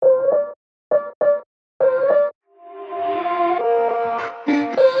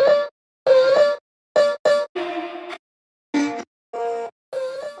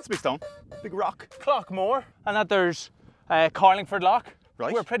big stone, big rock. Clockmore, and that there's Carlingford Lough.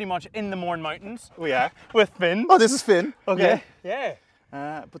 Right. We're pretty much in the Mourne Mountains. We are. With Finn. Oh, this is Finn. Okay. Yeah.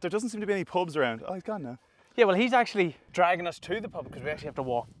 But there doesn't seem to be any pubs around. Oh, he's gone now. Yeah, well, he's actually dragging us to the pub because we actually have to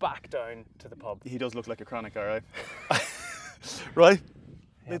walk back down to the pub. He does look like a chronic, all right. Right?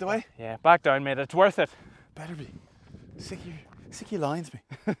 Lead the way? Yeah, back down, mate. It's worth it. Better be. Sick you lines me.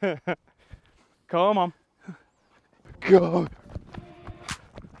 Come on. Go.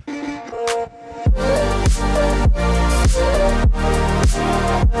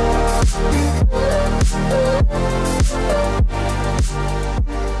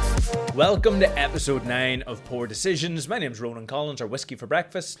 Welcome to episode 9 of Poor Decisions. My name's Ronan Collins, or Whiskey for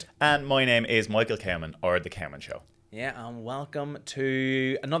Breakfast. And my name is Michael Cowman, or The Cowman Show. Yeah, and welcome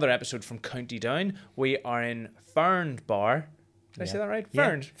to another episode from County Down. We are in Ferns Bar. Did I say that right?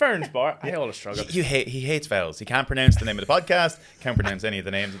 Ferns Bar. I always struggle. He hates vowels. He can't pronounce the name of the podcast. Can't pronounce any of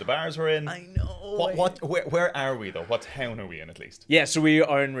the names of the bars we're in. I know. Where are we though? What town are we in at least? Yeah, so we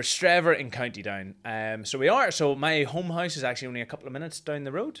are in Restrever in County Down. So my home house is actually only a couple of minutes down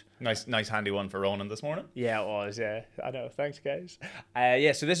the road. Nice handy one for Ronan this morning. Yeah, it was. Yeah, I know. Thanks, guys.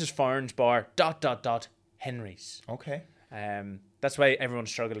 So this is Ferns Bar. Henry's. Okay. That's why everyone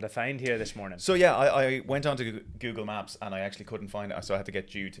struggled to find here this morning. So yeah, I went onto Google Maps and I actually couldn't find it. So I had to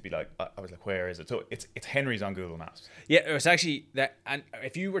get you to be like, I was like, where is it? So it's Henry's on Google Maps. Yeah, it was actually that. And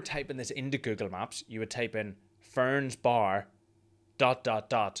if you were typing this into Google Maps, you would type in Ferns Bar ...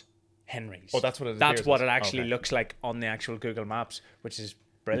 Henry's. Oh, that's what it. That's what it actually looks like on the actual Google Maps, which is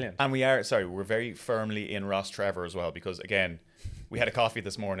brilliant. And we're very firmly in Rostrever as well, because again, we had a coffee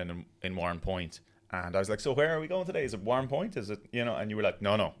this morning in Warren Point. And I was like, so where are we going today? Is it Warren Point? Is it, and you were like,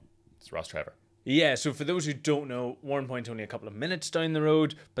 no, it's Rostrever. Yeah, so for those who don't know, Warren Point's only a couple of minutes down the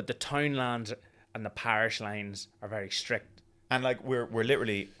road, but the townlands and the parish lines are very strict. And like, we're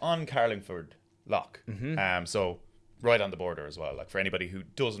literally on Carlingford Lough. Mm-hmm. So right on the border as well. Like for anybody who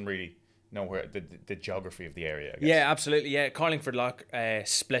doesn't really know where the geography of the area, I guess. Yeah, absolutely. Yeah, Carlingford Lough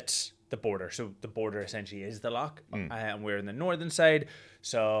splits the border. So the border essentially is the lough, and we're in the northern side.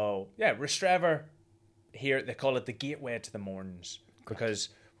 So yeah, Restrever. Here they call it the gateway to the Mournes, because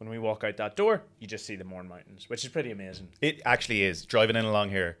when we walk out that door, you just see the Mourne Mountains, which is pretty amazing. It actually is. Driving in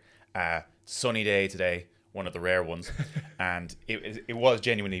along here, sunny day today, one of the rare ones, and it was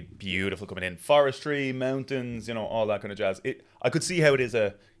genuinely beautiful coming in. Forestry, mountains, all that kind of jazz. I could see how it is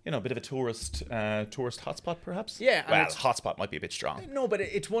a bit of a tourist hotspot, perhaps. Yeah, well, hotspot might be a bit strong. No, but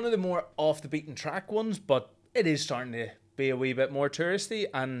it's one of the more off the beaten track ones, but it is starting to be a wee bit more touristy.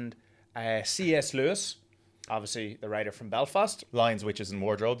 And C.S. Lewis, obviously the writer from Belfast, Lions, Witches and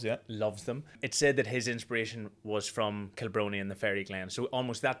Wardrobes, yeah, loves them. It's said that his inspiration was from Kilbrony and the Fairy Glen. So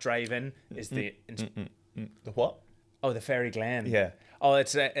almost that drive-in is the what? Oh, the Fairy Glen. Yeah. Oh,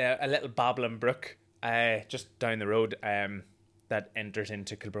 it's a little babbling brook just down the road that enters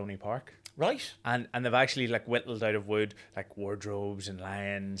into Kilbrony Park. Right. And they've actually like whittled out of wood like wardrobes and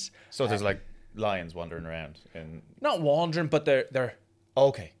lions. So there's like lions wandering around and not wandering, but they're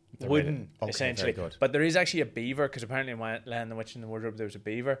okay. Wooden, essentially. But there is actually a beaver, because apparently in Land the Witch in the Wardrobe there was a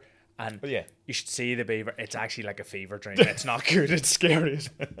beaver, and you should see the beaver. It's actually like a fever dream. It's not good. It's scary.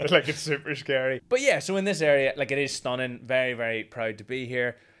 Like, it's super scary. But yeah, so in this area, like, it is stunning. Very, very proud to be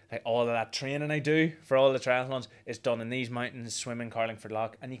here. Like, all of that training I do for all the triathlons is done in these mountains, swimming Carlingford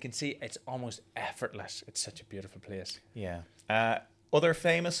Lough, and you can see it's almost effortless. It's such a beautiful place. Yeah. Other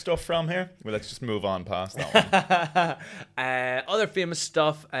famous stuff from here? Well, let's just move on past that one. Other famous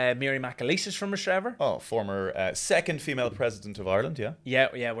stuff, Mary McAleese is from Restrever. Oh, former second female president of Ireland, yeah?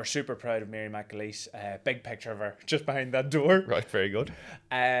 Yeah, we're super proud of Mary McAleese. Big picture of her just behind that door. Right, very good.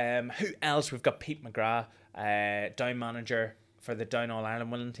 Who else? We've got Pete McGrath, down manager for the Down All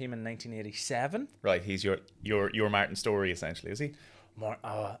Ireland winning team in 1987. Right, he's your Martin Story, essentially, is he?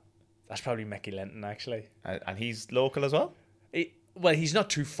 That's probably Mickey Linton, actually. And he's local as well? Well, he's not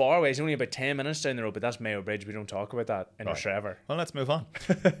too far away. He's only about 10 minutes down the road, but that's Mayo Bridge. We don't talk about that in Restrever. Well, let's move on.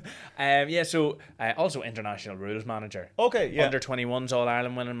 Also international rules manager. Okay, yeah. Under 21s All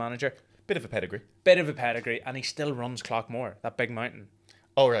Ireland winning manager. Bit of a pedigree. And he still runs Clockmore, that big mountain.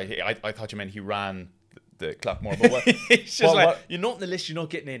 Oh, right. I thought you meant he ran the Clockmore. But what? It's just you're not on the list, you're not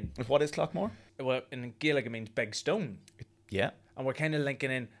getting in. What is Clockmore? Well, in Gaelic it means big stone. Yeah. And we're kind of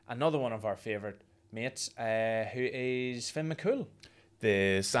linking in another one of our favourite mates, who is Finn McCool.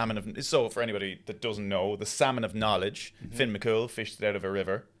 The salmon of... So, for anybody that doesn't know, the salmon of knowledge, Finn McCool fished it out of a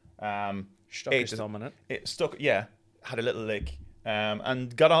river. Stuck his thumb in it. It stuck, yeah. Had a little lick.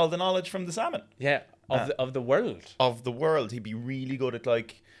 And got all the knowledge from the salmon. Yeah, of the world. Of the world. He'd be really good at,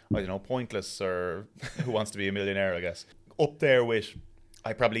 like, I don't know, Pointless or Who Wants to Be a Millionaire, I guess. Up there with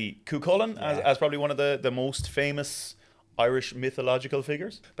I probably Cuchulainn as probably one of the most famous Irish mythological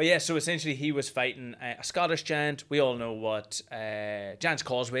figures. But yeah, so essentially he was fighting a Scottish giant. We all know what Giant's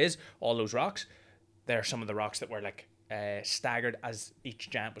Causeway is, all those rocks. They're some of the rocks that were like staggered as each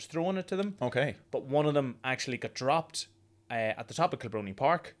giant was throwing it to them. Okay. But one of them actually got dropped at the top of Kilbrony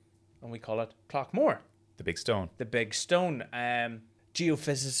Park, and we call it Clockmore. The big stone. The big stone.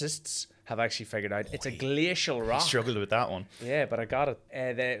 Geophysicists have actually figured out it's a glacial rock. I struggled with that one. Yeah, but I got it.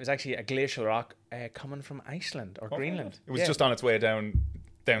 It was actually a glacial rock coming from Iceland or Greenland. It was just on its way down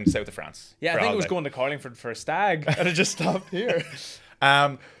south of France. Yeah, I think it was going to Carlingford for a stag, and it just stopped here.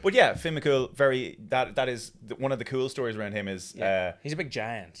 But yeah, Finn McCool, that is one of the cool stories around him is he's a big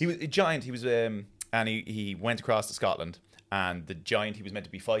giant. He was a giant. He was and he went across to Scotland, and the giant he was meant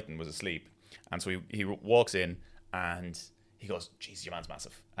to be fighting was asleep, and so he walks in and he goes, "Jeez, your man's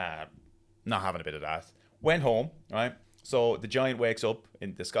massive. Not having a bit of that." Went home, right? So the giant wakes up,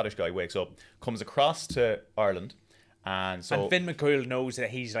 and the Scottish guy wakes up, comes across to Ireland, and Finn McCool knows that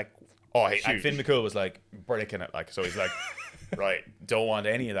he's like, and Finn McCool was like breaking it, like, so he's like, right, don't want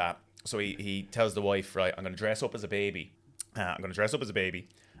any of that. So he tells the wife, right, I'm going to dress up as a baby.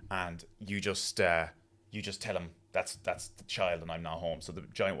 And you just tell him that's the child and I'm not home. So the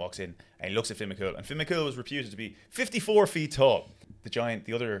giant walks in and he looks at Finn McCool, and Finn McCool was reputed to be 54 feet tall.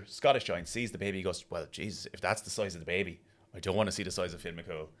 The other Scottish giant, sees the baby. He goes, well, Jesus, if that's the size of the baby, I don't want to see the size of Finn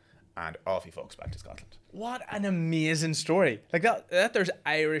McCool. And off he fucks back to Scotland. What an amazing story! Like that there's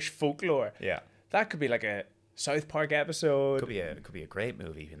Irish folklore. Yeah, that could be like a South Park episode. Could be a great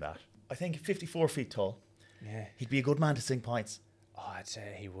movie in that. I think 54 feet tall. Yeah, he'd be a good man to sing pints. Oh, I'd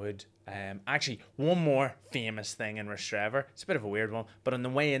say he would. Actually, one more famous thing in Rostrevor. It's a bit of a weird one, but on the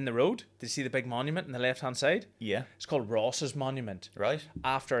way in the road, did you see the big monument on the left-hand side? Yeah. It's called Ross's Monument. Right.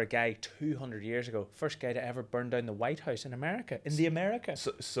 After a guy 200 years ago, first guy to ever burn down the White House in America.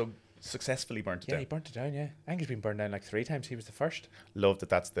 So successfully burnt it down. Yeah, he burnt it down, yeah. I think he's been burned down like 3 times. He was the first. Love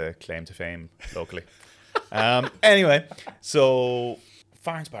that's the claim to fame locally. Anyway, so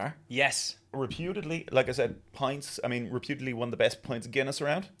Farns Bar. Yes. Reputedly, like I said, pints. I mean, reputedly one of the best pints of Guinness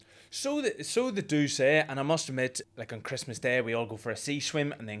around. So they do say, and I must admit, like on Christmas Day, we all go for a sea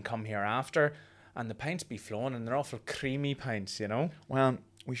swim and then come here after, and the pints be flowing, and they're awful creamy pints, you know? Well,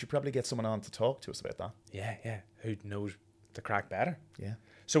 we should probably get someone on to talk to us about that. Yeah. Who knows the crack better? Yeah.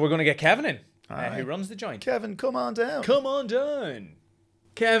 So we're going to get Kevin in, right. Who runs the joint. Kevin, come on down.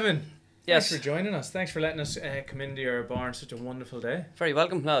 Kevin. Yes. Thanks for joining us. Thanks for letting us come into your bar on such a wonderful day. Very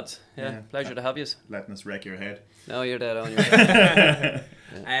welcome, lads. Yeah. Pleasure to have you. Letting us wreck your head. No, you're dead on your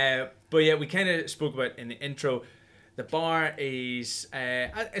head. But yeah, we kind of spoke about in the intro. The bar is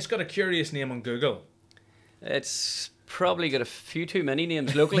it's got a curious name on Google. It's probably got a few too many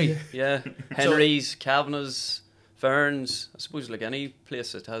names locally. Yeah, Henry's, Kavanagh's, Ferns. I suppose like any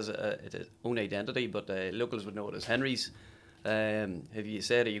place it has its own identity, but locals would know it as Henry's. If you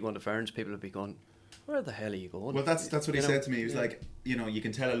said, "Are you going to Ferns?" people would be going, "Where the hell are you going?" Well, that's what he said to me. He was like, you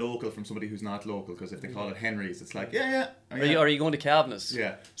can tell a local from somebody who's not local, because if they call it Henry's, it's like, yeah. Are you going to Kavanagh's?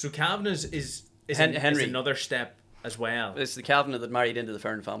 Yeah. So Kavanagh's is Henry. another step as well. It's the Kavanagh that married into the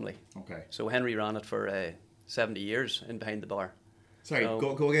Fern family. Okay. So Henry ran it for 70 years in behind the bar. Sorry,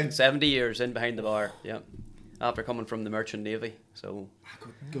 go again. 70 years in behind the bar, yeah. After coming from the Merchant Navy. So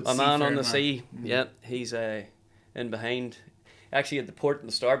good a man on the sea, yeah, he's in behind. Actually, at the port and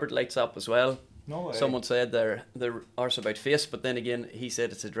the starboard lights up as well. No way. Someone said they're arse about face, but then again, he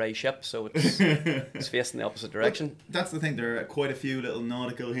said it's a dry ship, so it's facing the opposite direction. But that's the thing. There are quite a few little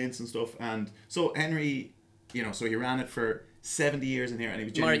nautical hints and stuff. And so Henry, so he ran it for 70 years in here, and he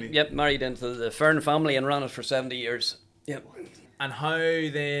was genuinely... married into the Fern family and ran it for 70 years. Yep. And how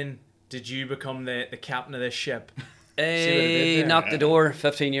then did you become the captain of this ship? He knocked the door,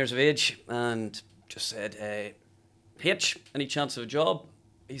 15 years of age, and just said, H, any chance of a job?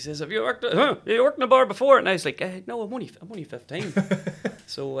 He says, have you worked in a bar before? And I was like, no, I'm only 15.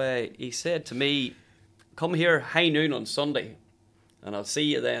 So he said to me, come here high noon on Sunday and I'll see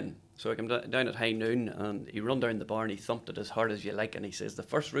you then. So I came down at high noon, and he run down the bar and he thumped it as hard as you like, and he says, the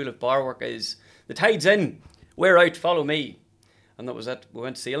first rule of bar work is the tide's in, we're out, follow me. And that was it. We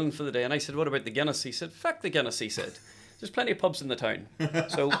went sailing for the day, and I said, what about the Guinness? He said, fuck the Guinness, he said. There's plenty of pubs in the town.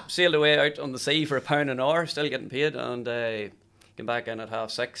 So sailed away out on the sea for £1 an hour, still getting paid, and came back in at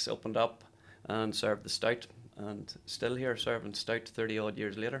 6:30, opened up and served the stout, and still here serving stout 30 odd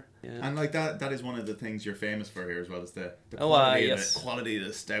years later. Yeah. And like that is one of the things you're famous for here as well, is the quality of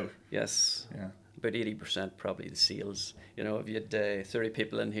the stout. Yes. Yeah. About 80% probably the sales. If you had 30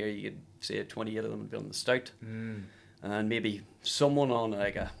 people in here, you could say 28 of them would be on the stout. And maybe someone on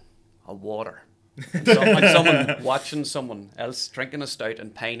like a water. and someone watching someone else drinking a stout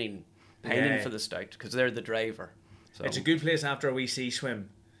and pining for the stout because they're the driver. So it's a good place after a wee sea swim.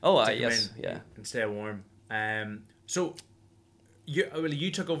 Oh, yes, yeah, and stay warm. So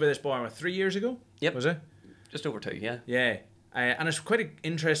you took over this bar 3 years ago. Yep, was it? Just over 2, yeah. Yeah, and it's quite an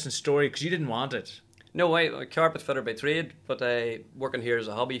interesting story because you didn't want it. No, I'm a carpet fitter by trade, but working here as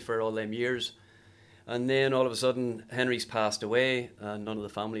a hobby for all them years. And then all of a sudden, Henry's passed away, and none of the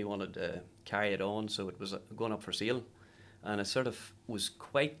family wanted to carry it on, so it was going up for sale. And it sort of was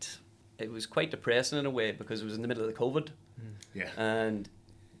quite depressing in a way because it was in the middle of the COVID. Yeah. And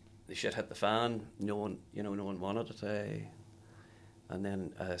the shit hit the fan. No one wanted it. And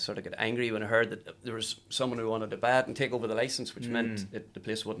then I sort of got angry when I heard that there was someone who wanted to buy it and take over the license, which meant the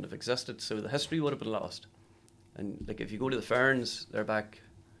place wouldn't have existed. So the history would have been lost. And like if you go to the Ferns, they're back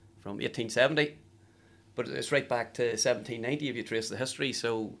from 1870, but it's right back to 1790 if you trace the history.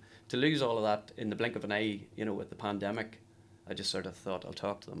 So to lose all of that in the blink of an eye, with the pandemic, I just sort of thought I'll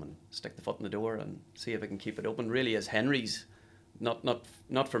talk to them and stick the foot in the door and see if I can keep it open. Really, as Henry's, not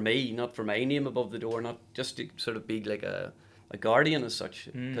for me, not for my name above the door, not just to sort of be like a guardian as such,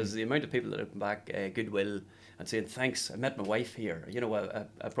 because the amount of people that have come back goodwill and saying thanks, I met my wife here,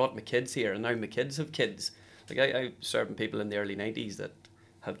 I brought my kids here, and now my kids have kids. Like I serving people in the early 90s that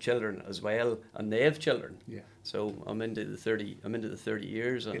have children as well, and they have children. Yeah. So I'm into the 30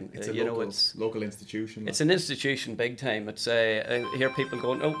 years, and it's a local institution. It's an institution, big time. It's I hear people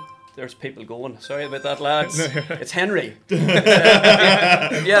going, oh, there's people going. Sorry about that, lads. It's Henry.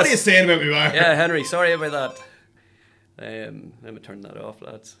 Yes. What are you saying about me, Mark? Yeah, Henry. Sorry about that. Let me turn that off,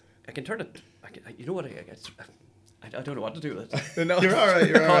 lads. I can turn it. You know what? I don't know what to do with it. No, you're all right.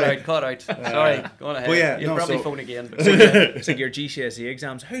 You're all right. Cut out. Sorry, go on ahead. Well, yeah, You'll probably phone again. But it's like your GCSE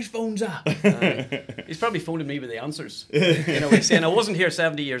exams. Whose phone's that? He's probably phoning me with the answers. He's saying I wasn't here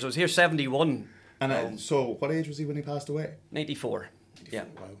 70 years. I was here 71. And so, what age was he when he passed away? 94. Yeah.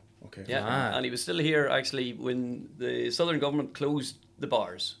 Wow. Okay. Yeah, and he was still here actually when the Southern government closed the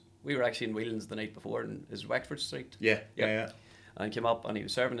bars. We were actually in Whelan's the night before in his Wexford Street. Yeah. And came up and he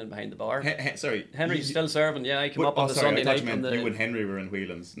was serving in behind the bar. Sorry. Henry's still serving, yeah. He came up on the Sunday night. You and Henry were in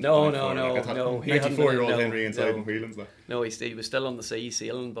Whelan's. No. 94-year-old Henry inside in Whelan's. No, he was still on the sea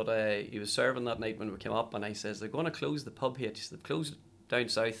sailing, but he was serving that night when we came up, and I says, they're going to close the pub here. They've closed it down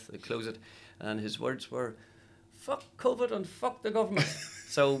south. They close it. And his words were, fuck COVID and fuck the government.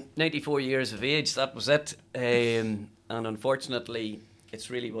 So 94 years of age, that was it. And unfortunately, it's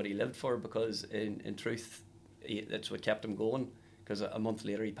really what he lived for, because in truth, that's what kept him going. Because a month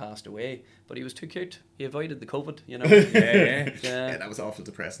later he passed away, but he was too cute. He avoided the COVID, Yeah, that was awful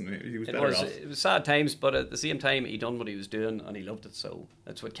depressing. He was better off. It was sad times, but at the same time, he done what he was doing and he loved it. So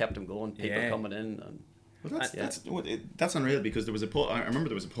that's what kept him going. People coming in, and that's unreal, because there was a pub. I remember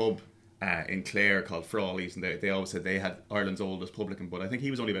there was a pub in Clare called Frawley's, and they always said they had Ireland's oldest publican, but I think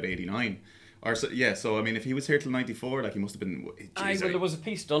he was only about 89. So I mean, if he was here till 94, like, he must have been. Well, there was a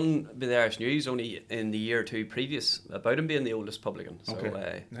piece done by the Irish News only in the year or two previous about him being the oldest publican. So,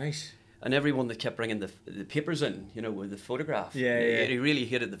 okay. Nice. And everyone that kept bringing the papers in, with the photograph. Yeah. He really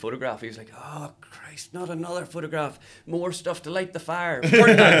hated the photograph. He was like, oh, Christ, not another photograph. More stuff to light the fire.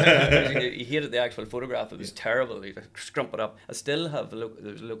 He hated the actual photograph. It was terrible. He'd scrump it up. I still have there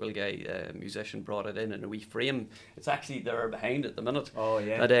was a local guy, musician, brought it in a wee frame. It's actually there behind at the minute. Oh,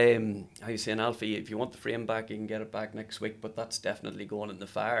 yeah. And how you saying, Alfie, if you want the frame back, you can get it back next week, but that's definitely going in the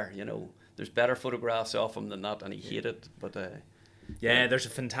fire. There's better photographs of him than that, and he hated it, but... Yeah, there's a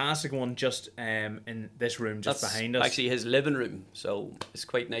fantastic one just in this room, just behind us. Actually his living room, so it's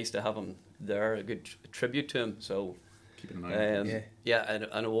quite nice to have him there, a good tribute to him. So keeping an eye on him.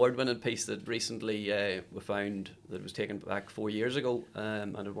 An award-winning piece that recently we found that was taken back 4 years ago,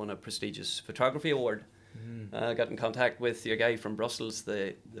 and it won a prestigious photography award. Got in contact with your guy from Brussels,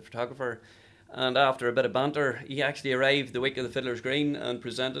 the photographer, and after a bit of banter, he actually arrived the week of the Fiddler's Green and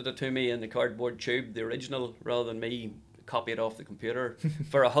presented it to me in the cardboard tube, the original, rather than me copy it off the computer,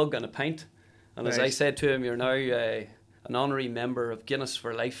 for a hug and a pint. And nice. As I said to him, you're now an honorary member of Guinness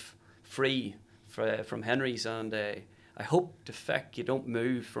for Life, free from Henry's, and I hope to feck you don't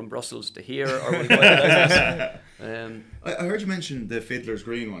move from Brussels to here, or we'll go out of business. I heard you mention the Fiddler's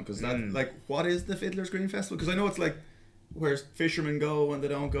Green one, because that what is the Fiddler's Green Festival? Because I know it's like where fishermen go when they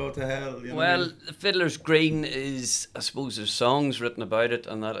don't go to hell. Well, the Fiddler's Green is, I suppose, there's songs written about it,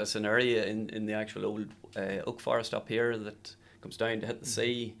 and that it's an area in the actual old oak forest up here that comes down to hit the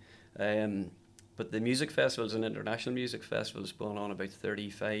sea. But the music festival is an international music festival. It's going on about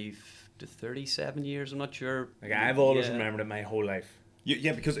 35 to 37 years. I'm not sure. Like, I've always remembered it my whole life.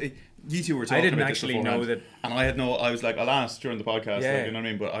 Yeah, because you two were talking I didn't about actually this know that. And I had no, I was like, I'll ask during the podcast, Yeah. like, you know what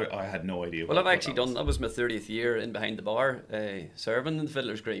I mean? But I had no idea. Well, I've actually done, that was my 30th year in behind the bar, serving in the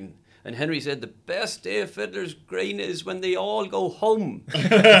Fiddler's Green. And Henry said the best day of Fiddler's Green is when they all go home.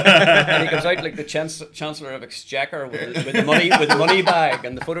 And he comes out like the Chancellor of Exchequer with the money bag,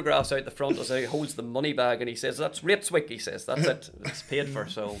 and the photographs out the front as he holds the money bag, and he says, "That's Ritswick." He says, "That's it. It's paid for."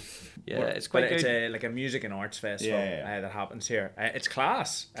 So yeah, it's quite good. It's like a music and arts festival that happens here. It's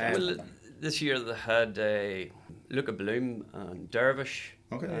class. Well, this year they had Luca Bloom and Dervish.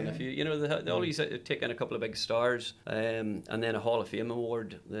 Okay, and a few, they always take in a couple of big stars, and then a Hall of Fame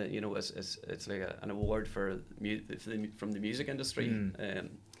award. It's like an award from the music industry, and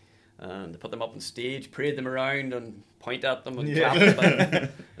they put them up on stage, parade them around, and point at them and clap them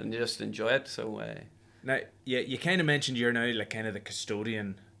and just enjoy it. So now, you kind of mentioned you're now like kind of the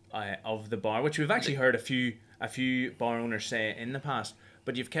custodian of the bar, which we've actually heard a few bar owners say in the past.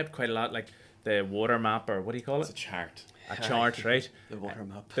 But you've kept quite a lot, like the water map, or what do you call it? It's a chart. A chart, right? The water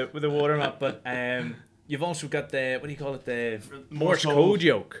map. The water map. But you've also got the, what do you call it? The Morse code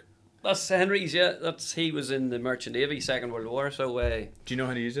yoke. That's Henry's, yeah. He was in the Merchant Navy, Second World War. So do you know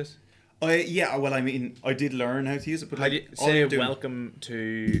how to use this? Yeah, well, I mean, I did learn how to use it, but like, say welcome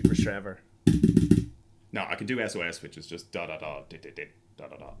to Restrever. No, I can do SOS, which is just da da da da da da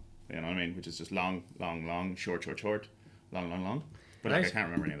da da. You know what I mean? Which is just long, long, long, short, short, short, long, long, long. But like, I can't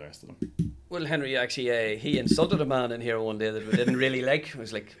remember any of the rest of them. Well, Henry actually, he insulted a man in here one day that we didn't really like. He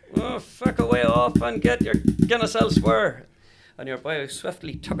was like, "Oh, fuck away off and get your Guinness elsewhere." And your boy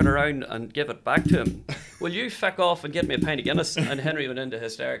swiftly took it around and gave it back to him. "Will you fuck off and get me a pint of Guinness?" And Henry went into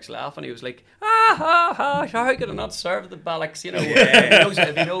hysterics laughing. He was like, how could I not serve the Ballocks? You know, if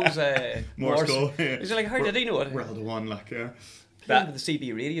he knows Morse. He's like, how did he know it? We're all the one, like, yeah. That the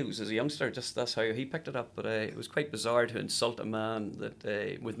CB radios as a youngster, just that's how he picked it up. But it was quite bizarre to insult a man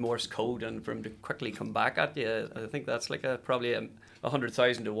that with Morse code, and for him to quickly come back at you. I think that's like probably a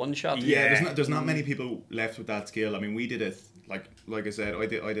 100,000 to 1 shot. Yeah, there's not many people left with that skill. I mean, we did it like I said, I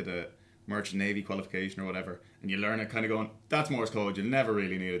did a Merchant Navy qualification or whatever, and you learn it kind of going, that's Morse code. You'll never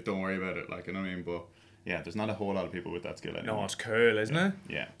really need it. Don't worry about it. Like, you know what I mean? But yeah, there's not a whole lot of people with that skill anymore. No, it's cool, isn't it?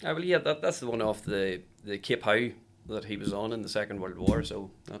 Yeah. Well, yeah, that's the one off the Cape Howe that he was on in the Second World War,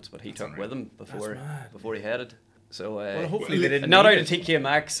 so that's what he took with him before he headed. So well, hopefully they didn't. Not out of TK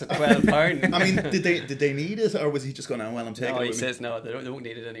Maxx at £12. I mean, did they need it, or was he just going, "Oh well, I'm taking it"? No, he with says me. no, they don't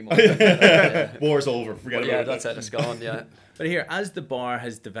need it anymore. War's over. Forget about it. Yeah, that's it. It's gone. Yeah. But here, as the bar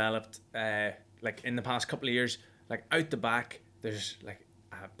has developed, like in the past couple of years, like out the back, there's like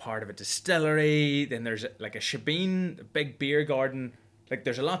a part of a distillery. Then there's like a shebeen, a big beer garden. Like,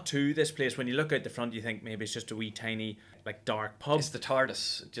 there's a lot to this place. When you look out the front, you think maybe it's just a wee tiny, like, dark pub. It's the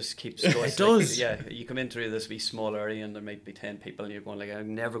TARDIS. It just keeps going. It does. Yeah, you come in through this wee small area and there might be 10 people and you're going like,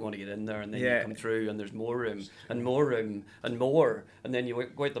 I'm never going to get in there. And then you come through and there's more room and more room and more. And then you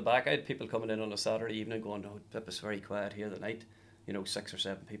go out the back. I had people coming in on a Saturday evening going, "Oh, Pip, very quiet here at night." 6 or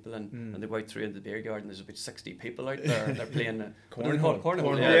 7 people, and they go out through into the beer garden. There's about 60 people out there, and they're playing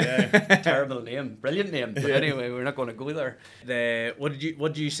cornhole. Yeah. Terrible name, brilliant name. But anyway, we're not going to go there. What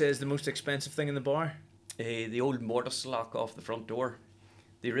did you say is the most expensive thing in the bar? The old mortise lock off the front door.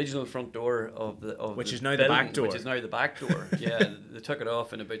 The original front door of which the is now building, the back door. Which is now the back door. Yeah, they took it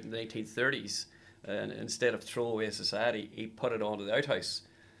off in about the 1930s, and instead of throwaway society, he put it onto the outhouse.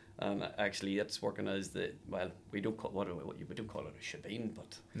 And actually, it's working as we don't call we don't call it a shebeen,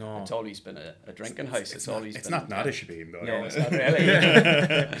 but it's always been a drinking house. It's not a shebeen though. No, it's not really.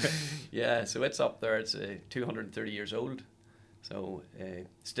 Yeah, so it's up there. It's 230 years old. So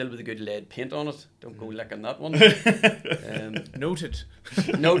still with a good lead paint on it. Don't go licking that one. Noted.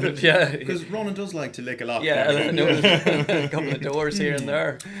 Noted, yeah. Because Ronan does like to lick a lot. Yeah, a couple of doors here and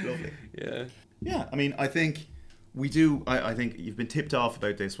there. Lovely. Yeah. Yeah, I mean, I think we do. I think you've been tipped off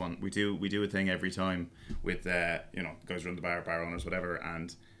about this one. We do a thing every time with guys around the bar owners, whatever,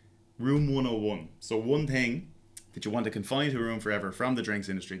 and room 101. So one thing that you want to confine to a room forever from the drinks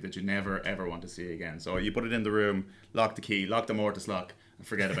industry that you never ever want to see again. So you put it in the room, lock the key, lock the mortise lock, and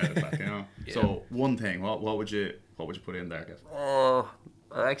forget about it. Yeah. So one thing, what would you put in there, Kev? Oh,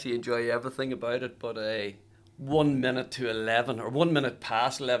 I actually enjoy everything about it, but 1 minute to 11 or 1 minute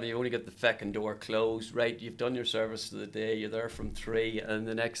past 11, you only get the feckin' door closed. Right, you've done your service for the day. You're there from 3, and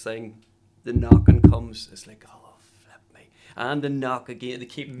the next thing, the knocking comes. It's like, oh, flip me. And the knock again. They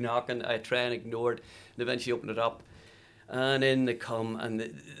keep knocking. I try and ignore it, and eventually open it up. And in they come,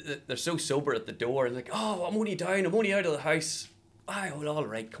 and they're so sober at the door, and like, oh, I'm only down. I'm only out of the house. Well, all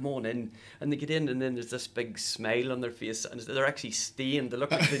right, come on in. And they get in, and then there's this big smile on their face, and they're actually stained. They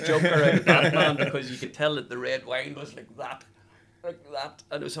look like the Joker out of Batman, because you could tell that the red wine was like that. like that,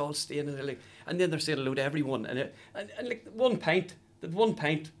 and it was all staining. And then they're saying hello to everyone, and like one pint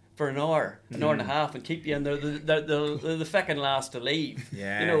for an hour and a half, and keep you in there. They're the fucking last to leave.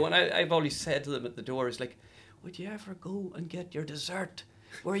 Yeah. You know, and I've always said to them at the door, it's like, would you ever go and get your dessert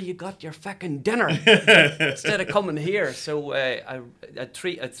where you got your fucking dinner instead of coming here? So I had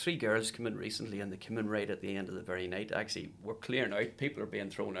three girls come in recently, and they came in right at the end of the very night. Actually, we're clearing out. People are being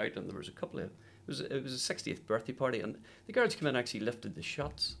thrown out, and there was a couple of. It was a 60th birthday party, and the girls came in and actually lifted the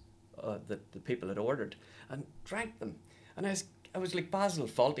shots that the people had ordered and drank them. And I was like Basil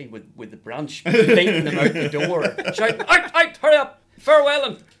Fawlty with the branch beating them out the door, shouting, out, hurry up, farewell,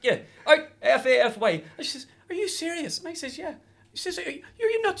 and yeah, out, F-A-F-Y. And she says, are you serious? And I says, yeah. She says,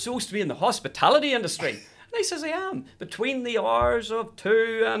 you're not supposed to be in the hospitality industry. And I says, I am. Between the hours of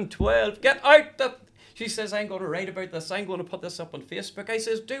 2 and 12, get out. She says, I'm going to write about this. I'm going to put this up on Facebook. I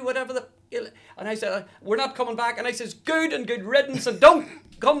says, do whatever and I said, we're not coming back. And I says, good riddance, and don't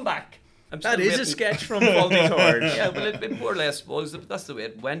come back. That is a sketch from Fawlty's Horror. Yeah, well, it more or less was. That's the way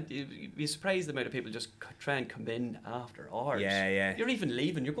it went. You'd be surprised the amount of people just try and come in after hours. Yeah. You're even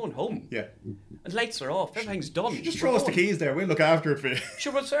leaving. You're going home. Yeah. And lights are off. Everything's done. Just throw us the keys there. We'll look after it for you.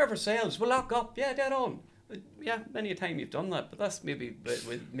 Sure, we'll serve ourselves. We'll lock up. Yeah, dead on. Yeah, many a time you've done that, but that's maybe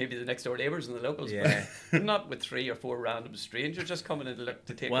with maybe the next door neighbours and the locals. Yeah. But not with 3 or 4 random strangers just coming in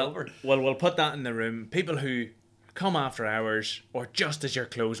to take over. Well, we'll put that in the room. People who come after hours, or just as you're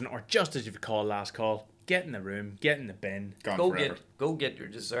closing, or just as you've called last call, get in the room, get in the bin. Go get your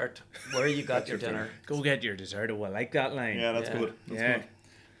dessert where you got your dinner. Go get your dessert. Oh, I like that line. Yeah, that's good. That's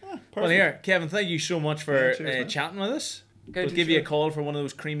good. Well, here, Kevin, thank you so much for chatting with us. We'll give you a call for one of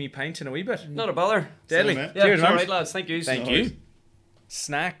those creamy pints in a wee bit. Not a bother. Deadly. Yeah, Cheers, all right, lads. Thank you. Thank you.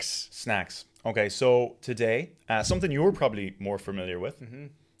 Snacks. Okay, so today, something you're probably more familiar with.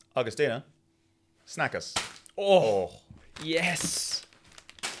 Augustina, snack us. Oh, yes.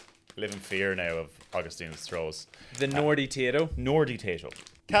 Live in fear now of Augustina's throws. The Nordy Tato. Nordy Tato.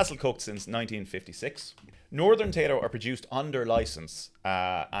 Castle cooked since 1956. Northern Tato are produced under license,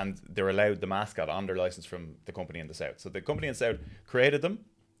 and they're allowed the mascot under license from the company in the south. So the company in the south created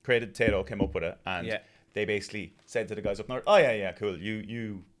Tato, came up with it, and they basically said to the guys up north, "Oh yeah, cool.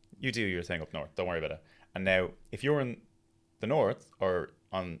 You do your thing up north. Don't worry about it." And now, if you're in the north or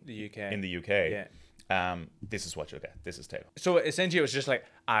in the UK, this is what you'll get. This is Tato. So essentially, it was just like,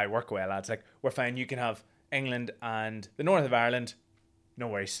 "I work well, lads. Like, we're fine. You can have England and the north of Ireland." No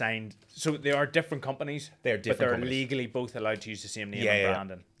worries, signed. So they are different companies. They are different but they're companies. Legally both allowed to use the same name and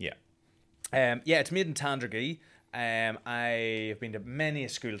branding. Yeah. It's made in Tandragee. I've been to many a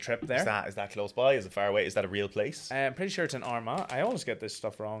school trip there. Is that close by? Is it far away? Is that a real place? I'm pretty sure it's in Armagh. I always get this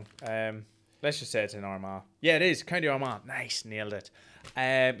stuff wrong. Let's just say it's in Armagh. Yeah, it is. County Armagh. Nice, nailed it.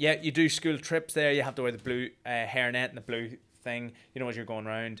 You do school trips there. You have to wear the blue hairnet and the blue thing, as you're going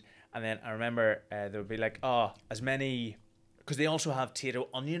around. And then I remember there would be like, as many... Because they also have Tato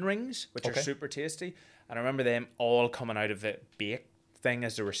onion rings, which are super tasty. And I remember them all coming out of the bake thing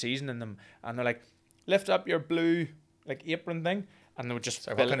as they were seasoning them. And they're like, lift up your blue apron thing. And they would just...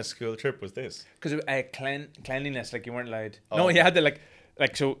 Sorry, what kind of school trip was this? Because cleanliness, you weren't allowed... No, you had to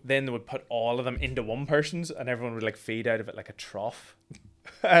so then they would put all of them into one person's, and everyone would feed out of it like a trough.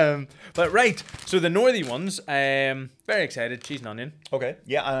 But right, so the Northy ones, very excited, cheese and onion. Okay,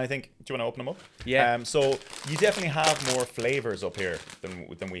 yeah, and I think, do you want to open them up? Yeah. So you definitely have more flavours up here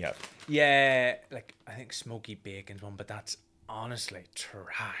than we have. Yeah, I think smoky bacon's one, but that's honestly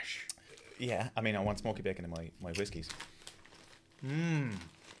trash. Yeah, I mean, I want smoky bacon in my whiskies.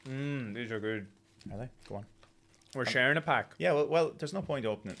 These are good. Are they? Go on. We're sharing a pack. Yeah, well, there's no point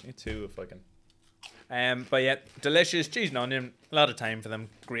opening it too if I can. But yeah, delicious cheese and onion. A lot of time for them.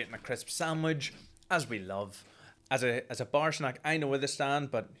 Grating a crisp sandwich, as we love. As a bar snack, I know where they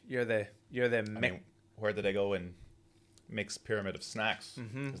stand, but you're the I mean, where do they go in mixed pyramid of snacks?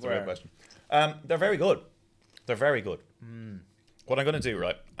 Is the real question. They're very good. They're very good. What I'm going to do,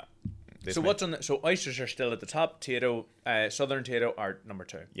 right? What's on? So oysters are still at the top. Tato, Southern Tato are number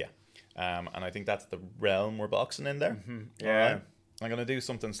 2. Yeah. And I think that's the realm we're boxing in there. Yeah. All right. I'm going to do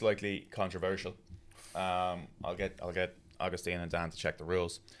something slightly controversial. I'll get Augustine and Dan to check the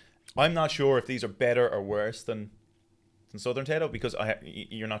rules. I'm not sure if these are better or worse than Southern Tato because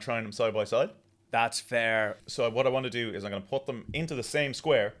you're not trying them side by side. That's fair. So what I want to do is I'm going to put them into the same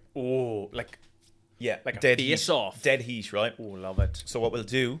square. Oh, like a dead face off. Dead heat, right? Oh, love it. So what we'll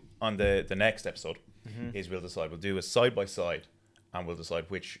do on the next episode is we'll do a side by side, and we'll decide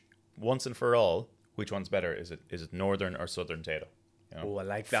once and for all which one's better. Is it Northern or Southern Tato? Oh, I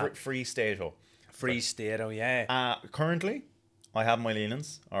like that. Free Tato. Free Tato, yeah. Currently, I have my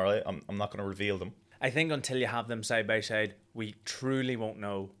leanings. All right, I'm not going to reveal them. I think until you have them side by side, we truly won't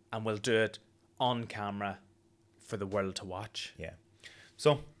know, and we'll do it on camera for the world to watch. Yeah.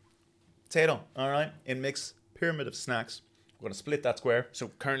 So, potato, all right, in mix pyramid of snacks. We're going to split that square.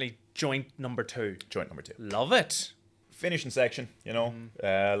 So currently joint number 2. Joint number 2. Love it. Finishing section,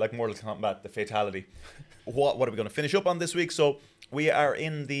 like Mortal Kombat, the fatality. What are we going to finish up on this week? So we are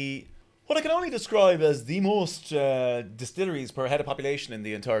in what I can only describe as the most distilleries per head of population in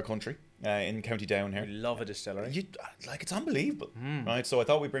the entire country, in County Down here. We love a distillery. It's unbelievable, right? So I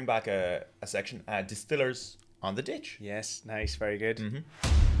thought we'd bring back a section, Distillers on the Ditch. Yes, nice, very good.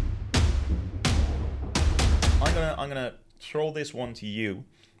 I'm gonna throw this one to you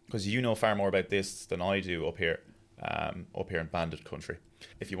because you know far more about this than I do up here in Bandit Country.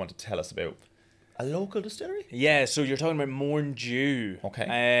 If you want to tell us about a local distillery? Yeah, so you're talking about Morndew.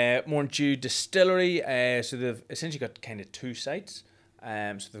 Okay. Morndew Distillery. So they've essentially got kind of 2 sites.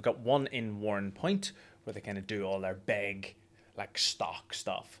 So they've got one in Warren Point where they kind of do all their big, like, stock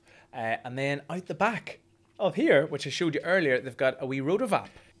stuff. And then out the back of here, which I showed you earlier, they've got a wee rotavap.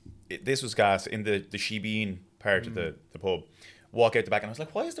 This was gas in the Shebean part of the pub. Walk out the back and I was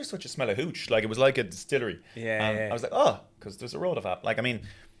like, why is there such a smell of hooch? Like, it was like a distillery. Yeah. I was like, because there's a rotavap. Like, I mean,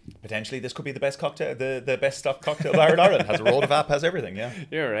 potentially this could be the best cocktail, the best stock cocktail bar in Ireland. Has a rotavap, has everything. Yeah,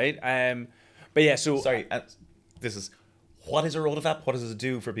 you're right. But yeah, so sorry. This is what is a rotavap? What does it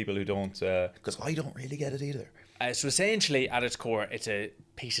do for people who don't? Because I don't really get it either. So essentially, at its core, it's a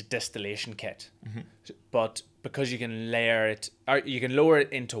piece of distillation kit. But because you can layer it, or you can lower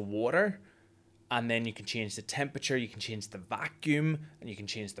it into water, and then you can change the temperature, you can change the vacuum, and you can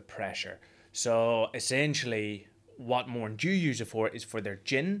change the pressure. So essentially, what Morndew use it for is for their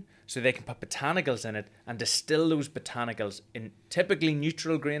gin, so they can put botanicals in it and distill those botanicals in typically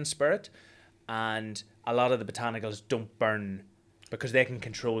neutral grain spirit, and a lot of the botanicals don't burn because they can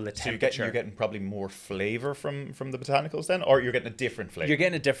control the temperature. So you're getting probably more flavour from the botanicals then, or you're getting a different flavour? You're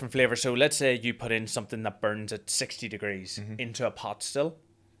getting a different flavour. So let's say you put in something that burns at 60 degrees into a pot still.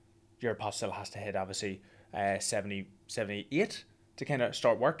 Your pot still has to hit, obviously, 78 to kind of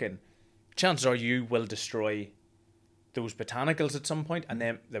start working. Chances are you will destroy those botanicals at some point, and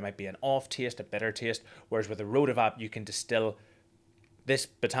then there might be an off taste, a bitter taste, whereas with a rotavap, you can distill this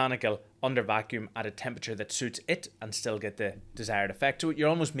botanical under vacuum at a temperature that suits it and still get the desired effect. So you're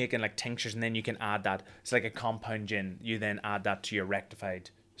almost making like tinctures, and then you can add that. It's like a compound gin. You then add that to your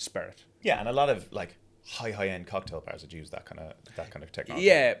rectified spirit. Yeah, and a lot of like high-end cocktail bars that use that kind of technology.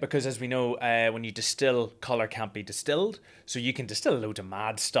 Yeah, because as we know, when you distill, colour can't be distilled. So you can distill loads of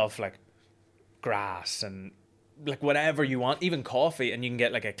mad stuff like grass and like whatever you want, even coffee, and you can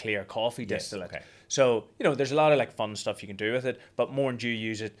get like a clear coffee distillate. Okay. So, there's a lot of like fun stuff you can do with it, but Morndew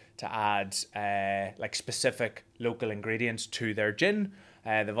use it to add like specific local ingredients to their gin.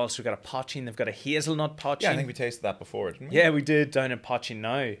 They've also got a poaching. They've got a hazelnut poaching. Yeah, I think we tasted that before, didn't we? Yeah, we did down in Poaching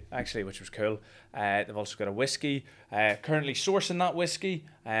now, actually, which was cool. They've also got a whiskey. Currently sourcing that whiskey.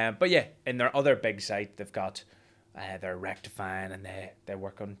 But yeah, in their other big site, they've got their rectifying, and they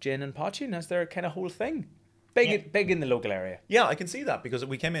work on gin and poaching as their kind of whole thing. Big in the local area. Yeah, I can see that because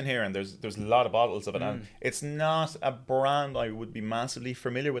we came in here and there's a lot of bottles of it, and it's not a brand I would be massively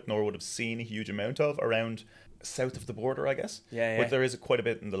familiar with, nor would have seen a huge amount of around south of the border, I guess. Yeah. But there is quite a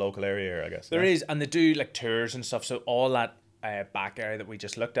bit in the local area here, I guess. There is, and they do like tours and stuff. So all that back area that we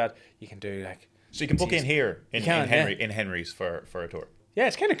just looked at, you can do like. So you can book in here in Henry's for a tour. Yeah,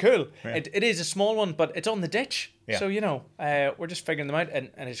 it's kind of cool. Yeah. It is a small one, but it's on the ditch. Yeah. So, we're just figuring them out,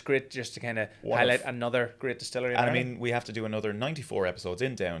 and it's great just to kind of highlight another great distillery. And I mean, we have to do another 94 episodes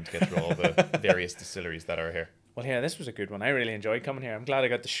in Down to get through all the various distilleries that are here. Well, yeah, this was a good one. I really enjoyed coming here. I'm glad I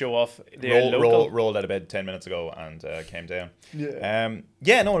got to show off the rolled out of bed 10 minutes ago and came down.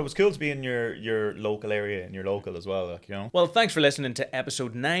 Yeah. No, it was cool to be in your local area and your local as well. Well, thanks for listening to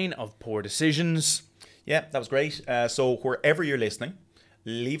episode 9 of Poor Decisions. Yeah, that was great. So wherever you're listening,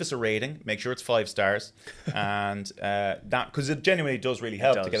 leave us a rating. Make sure it's 5 stars, and that because it genuinely does really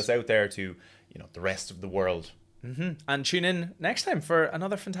help to get us out there to the rest of the world. And tune in next time for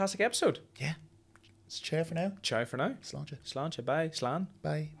another fantastic episode. Yeah. It's ciao for now. Ciao for now. Sláinte. Sláinte. Bye. Slán.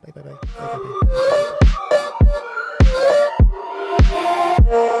 Bye. Bye. Bye. Bye. Bye. Bye. Bye.